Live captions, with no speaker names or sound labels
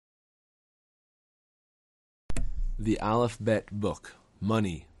The Aleph-Bet book,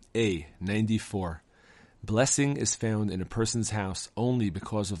 Money, A. 94. Blessing is found in a person's house only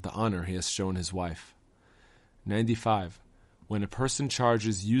because of the honor he has shown his wife. 95. When a person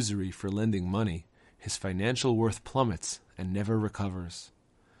charges usury for lending money, his financial worth plummets and never recovers.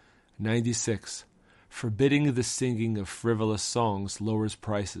 96. Forbidding the singing of frivolous songs lowers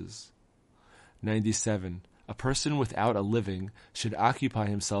prices. 97. A person without a living should occupy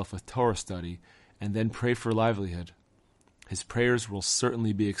himself with Torah study and then pray for livelihood. His prayers will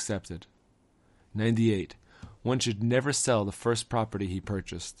certainly be accepted. 98. One should never sell the first property he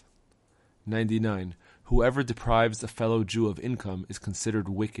purchased. 99. Whoever deprives a fellow Jew of income is considered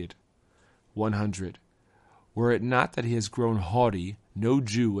wicked. 100. Were it not that he has grown haughty, no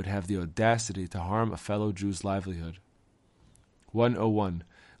Jew would have the audacity to harm a fellow Jew's livelihood. 101.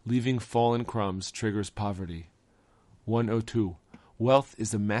 Leaving fallen crumbs triggers poverty. 102. Wealth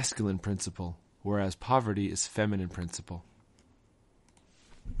is a masculine principle, whereas poverty is feminine principle.